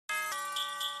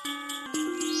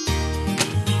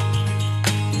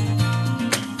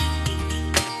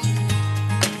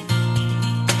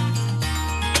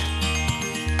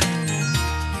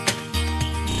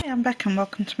I'm Beck and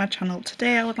welcome to my channel.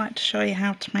 Today I would like to show you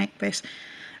how to make this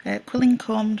quilling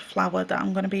combed flower that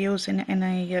I'm going to be using in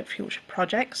a future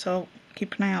project, so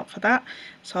keep an eye out for that.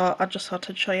 So I just thought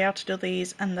I'd show you how to do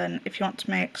these, and then if you want to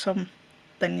make some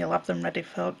then you'll have them ready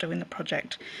for doing the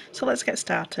project. So let's get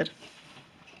started.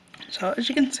 So as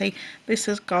you can see, this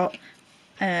has got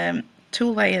 2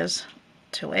 layers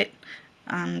to it,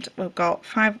 and we've got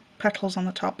 5 petals on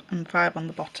the top and 5 on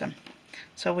the bottom.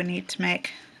 So we need to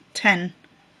make 10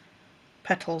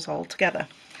 petals all together.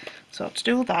 So to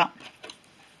do that,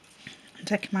 I'm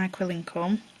taking my quilling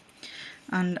comb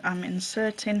and I'm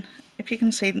inserting, if you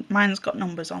can see, mine's got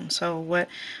numbers on, so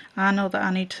I know that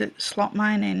I need to slot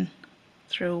mine in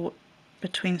through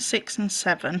between 6 and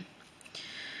 7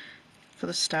 for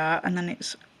the start, and then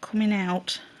it's coming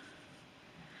out,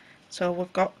 so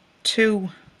we've got 2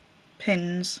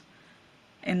 pins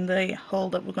in the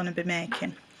hole that we're going to be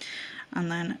making,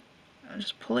 and then I'll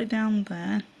just pull it down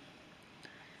there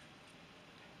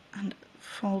and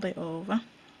fold it over.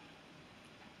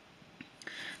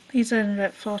 These are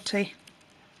 40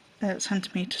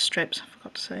 centimetre strips, I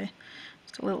forgot to say,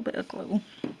 just a little bit of glue,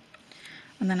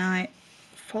 and then I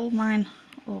fold mine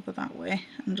over that way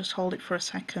and just hold it for a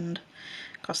second,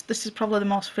 because this is probably the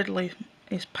most fiddly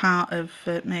part of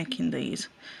making these,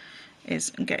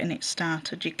 is getting it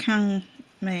started. You can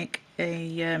make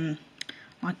a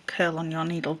like curl on your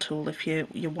needle tool if you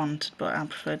wanted, but I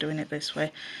prefer doing it this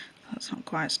way. That's not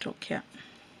quite stuck yet.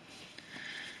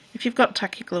 If you've got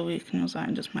tacky glue you can use that,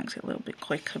 and just makes it a little bit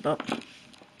quicker, but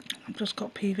I've just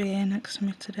got PVA next to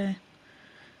me today.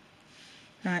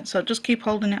 Right, so just keep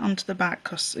holding it onto the back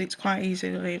because it's quite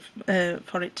easy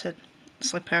for it to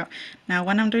slip out. Now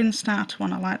when I'm doing the starter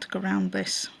one, I like to go around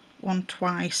this one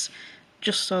twice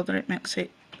just so that it makes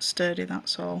it sturdy,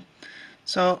 that's all.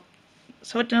 So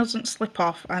it doesn't slip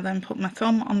off, I then put my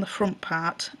thumb on the front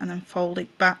part and then fold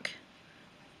it back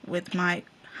with my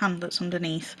hand that's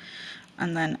underneath,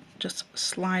 and then just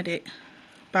slide it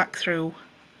back through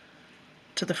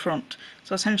to the front.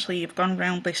 So essentially you've gone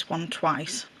round this one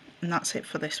twice, and that's it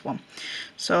for this one.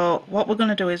 So what we're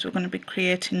going to do is we're going to be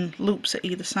creating loops at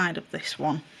either side of this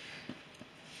one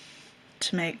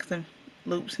to make the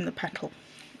loops in the petal.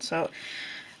 So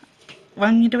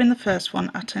when you're doing the first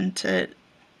one, I tend to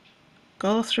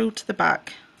go through to the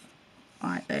back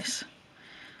like this,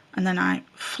 and then I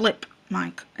flip my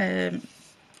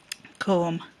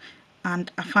comb,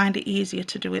 and I find it easier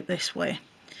to do it this way,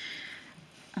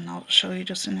 and I'll show you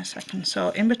just in a second.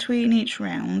 So in between each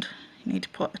round you need to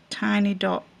put a tiny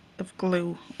dot of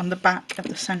glue on the back of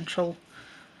the central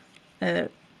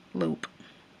loop,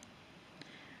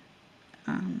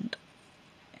 and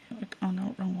oh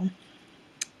no, wrong one,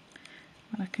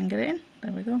 I can get it in,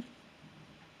 there we go.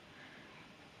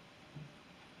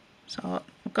 So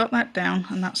I've got that down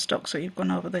and that's stuck, so you've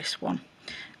gone over this one.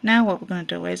 Now what we're going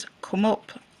to do is come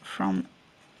up from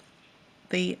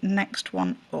the next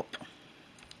one up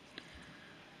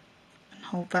and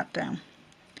hold that down.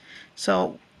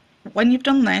 So when you've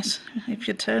done this, if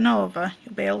you turn over,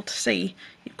 you'll be able to see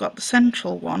you've got the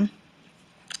central one.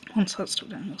 Once that's stuck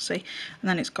down, you'll see, and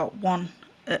then it's got one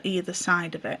at either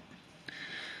side of it.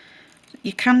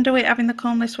 You can do it having the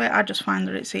comb this way, I just find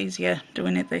that it's easier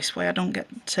doing it this way. I don't get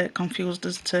confused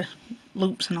as to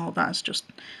loops and all that, it's just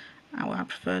how I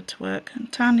prefer to work.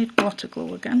 And tiny blot of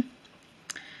glue again,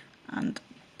 and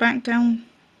back down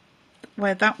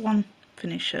where that one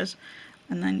finishes,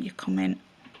 and then you come in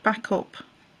back up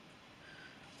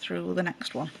through the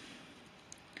next one.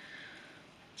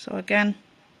 So again,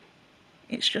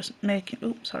 it's just making,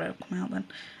 oops, sorry, I've come out then.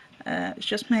 It's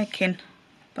just making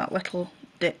that little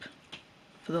dip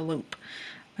for the loop,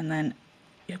 and then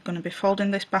you're going to be folding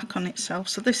this back on itself.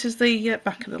 So this is the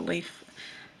back of the leaf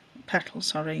petal,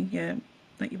 sorry,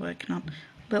 that you're working on.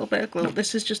 A little bit of glue.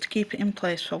 This is just to keep it in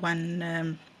place for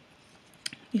when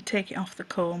you take it off the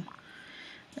comb.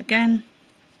 Again,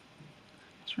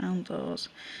 it's around those.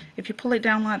 If you pull it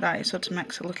down like that, it sort of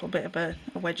makes a little bit of a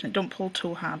wedge, and don't pull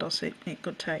too hard, or else it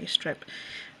could tear your strip.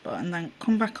 And then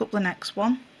come back up the next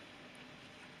one,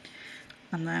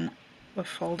 and then we're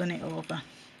folding it over.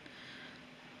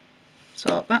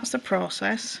 So that's the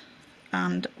process,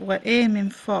 and we're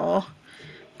aiming for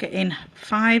getting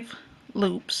 5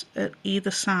 loops at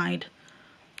either side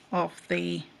of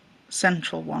the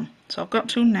central one. So I've got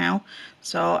 2 now,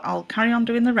 so I'll carry on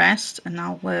doing the rest, and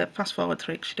I'll fast forward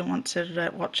through because you don't want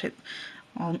to watch it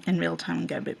all in real time and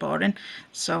get a bit boring.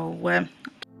 So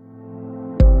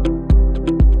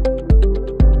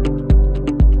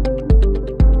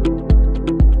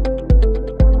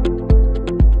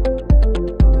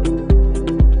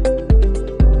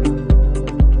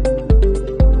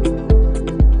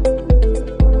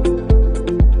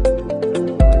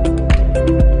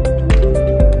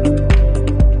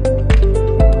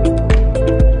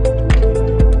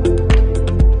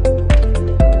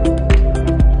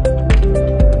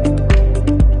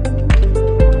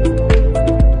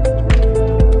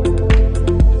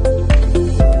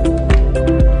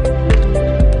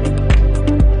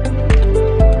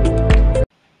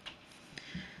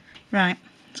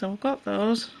So we've got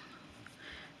those,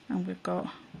 and we've got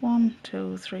 1,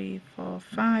 2, 3, 4,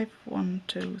 5, 1,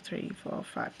 2, 3, 4,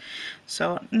 5.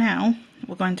 So now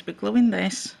we're going to be gluing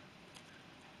this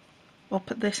up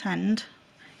at this end,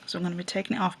 because I'm going to be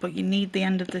taking it off, but you need the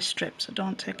end of this strip, so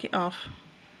don't take it off,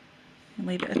 and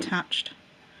leave it attached.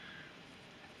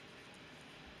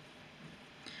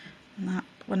 And that,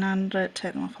 when I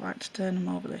take them off, I like to turn them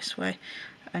over this way,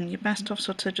 and you're best off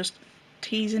sort of just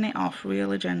teasing it off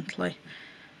really gently.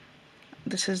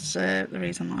 This is the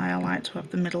reason why I like to have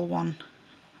the middle one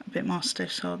a bit more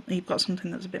stiff, so you've got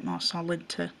something that's a bit more solid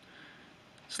to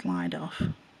slide off.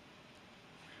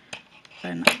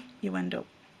 Then you end up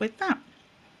with that.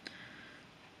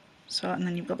 So, and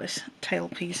then you've got this tail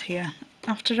piece here.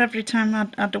 After every time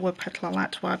I do a petal, I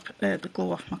like to wipe the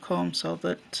glue off my comb so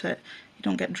that you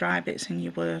don't get dry bits in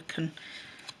your work, and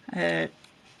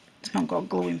it's not got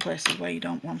glue in places where you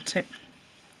don't want it.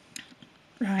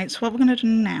 Right, so what we're going to do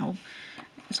now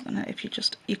is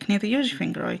you can either use your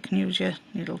finger or you can use your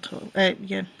needle tool,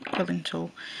 your quilling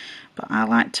tool. But I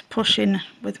like to push in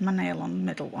with my nail on the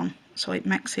middle one, so it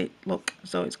makes it look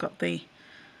as though it's got an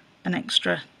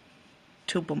extra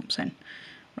 2 bumps in,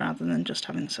 rather than just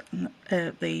having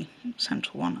the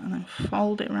central one, and then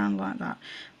fold it around like that.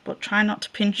 But try not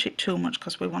to pinch it too much,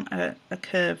 because we want a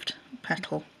curved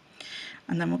petal.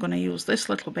 And then we're going to use this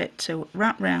little bit to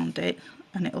wrap round it,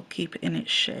 and it'll keep it in its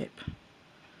shape.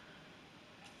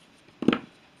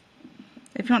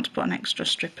 If you want to put an extra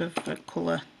strip of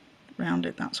colour around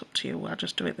it, that's up to you. I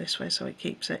just do it this way so it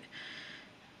keeps it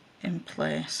in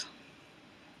place.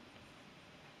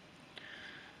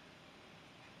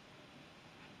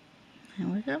 There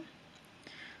we go.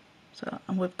 So,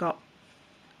 and we've got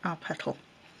our petal.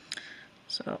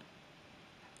 So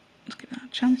let's give that a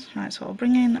chance. Right, so I'll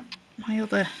bring in my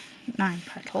other 9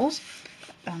 petals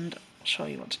and show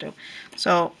you what to do.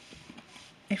 So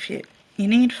if you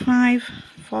need 5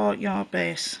 for your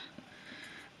base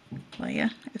layer.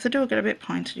 If they do get a bit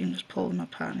pointed, you can just pull them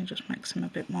apart and it just makes them a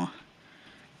bit more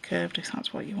curved if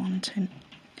that's what you're wanting.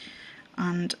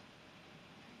 And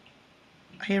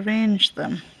I arrange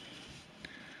them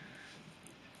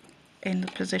in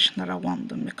the position that I want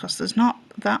them, because there's not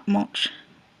that much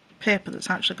paper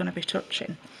that's actually going to be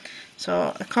touching.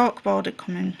 So a cork board would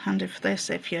come in handy for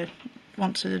this if you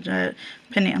want to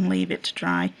pin it and leave it to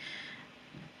dry.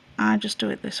 I just do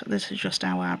it this way. This is just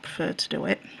how I prefer to do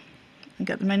it, and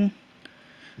get them in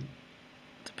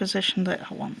the position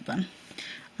that I want them.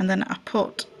 And then I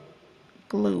put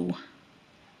glue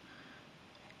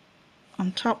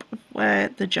on top of where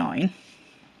the join,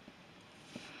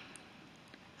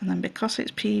 and then because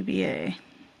it's PVA,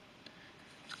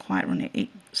 it's quite runny, it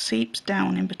seeps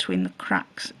down in between the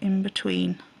cracks in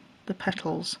between the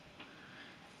petals,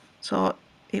 so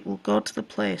it will go to the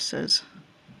places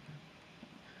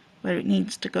where it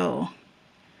needs to go,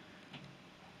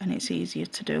 and it's easier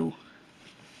to do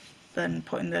than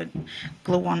putting the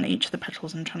glue on each of the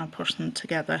petals and trying to push them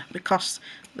together, because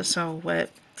they're so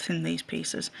thin, these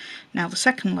pieces. Now the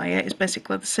second layer is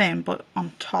basically the same but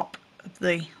on top of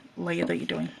the layer that you're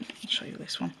doing. I'll show you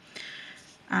this one.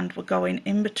 And we're going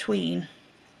in between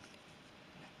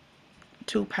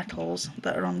 2 petals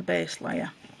that are on the base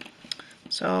layer.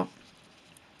 So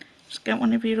just get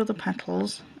one of your other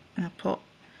petals and I put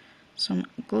some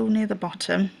glue near the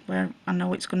bottom where I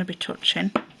know it's going to be touching,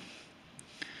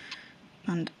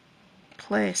 and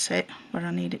place it where I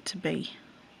need it to be.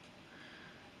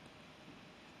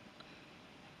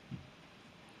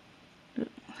 I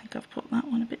think I've put that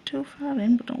one a bit too far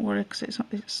in, but don't worry, because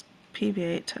it's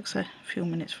PVA, it takes a few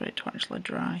minutes for it to actually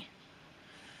dry.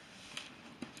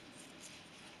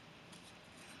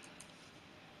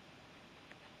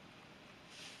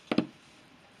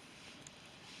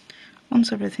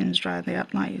 Once everything's dry,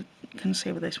 like you can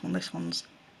see with this one's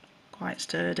quite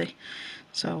sturdy,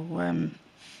 so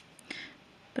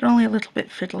they're only a little bit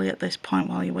fiddly at this point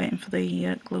while you're waiting for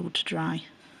the glue to dry,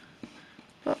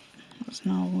 but that's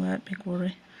no big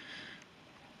worry.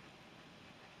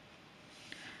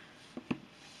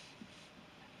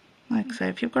 Like I say,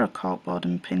 if you've got a corkboard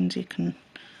and pins, you can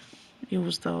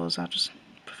use those. I just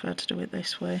prefer to do it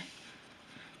this way.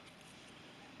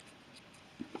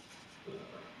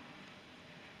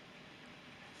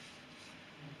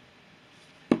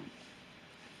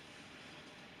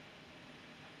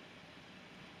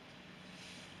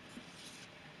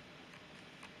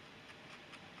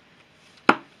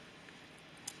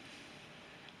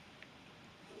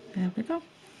 There we go.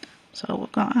 So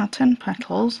we've got our 10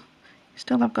 petals.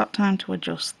 Still have got time to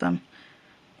adjust them,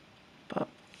 but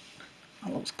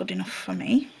that looks good enough for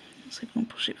me. Let's see if we can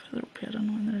push it further up here. I don't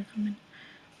know when they're coming.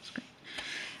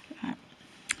 Right.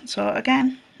 So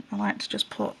again, I like to just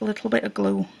put a little bit of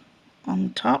glue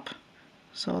on top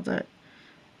so that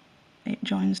it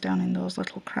joins down in those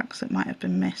little cracks that might have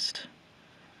been missed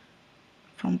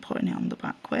from putting it on the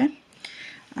back way.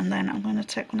 And then I'm going to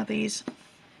take one of these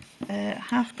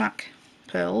half back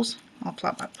pearls, or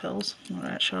flat back pearls, I'm not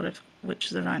really sure which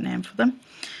is the right name for them,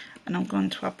 and I'm going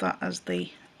to have that as the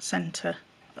centre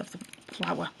of the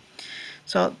flower.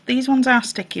 So these ones are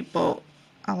sticky, but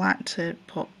I like to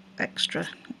put extra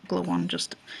glue on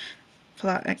just for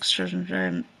that extra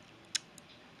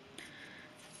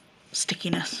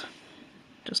stickiness,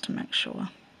 just to make sure.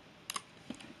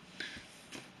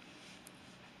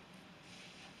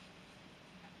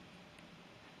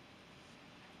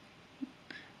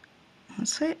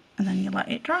 That's it, and then you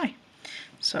let it dry.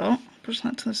 So push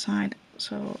that to the side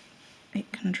so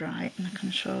it can dry, and I can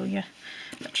show you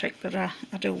the trick that I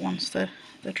do once they're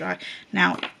dry.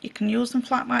 Now you can use them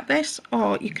flat like this,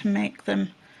 or you can make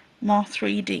them more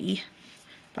 3D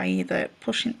by either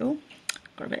pushing, oh,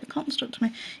 got a bit of cotton stuck to me.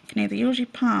 You can either use your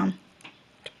palm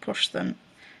to push them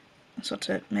and sort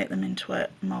of make them into a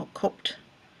more cupped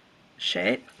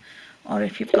shape, or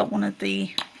if you've got one of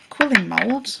the quilling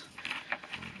moulds,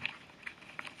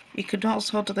 you could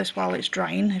also do this while it's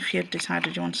drying if you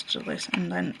decided you wanted to do this,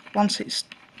 and then once it's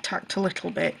tacked a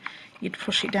little bit you'd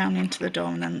push it down into the dough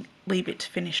and then leave it to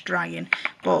finish drying.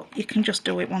 But you can just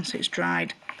do it once it's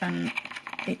dried and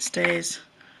it stays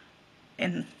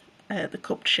in the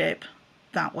cupped shape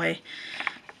that way.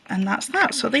 And that's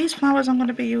that. So these flowers I'm going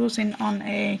to be using on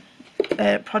a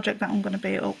project that I'm going to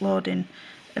be uploading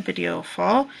a video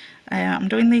for. I'm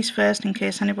doing these first in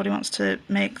case anybody wants to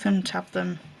make them, to have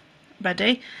them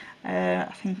ready.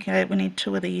 I think we need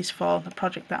 2 of these for the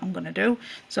project that I'm going to do,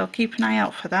 so keep an eye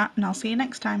out for that, and I'll see you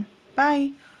next time.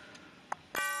 Bye!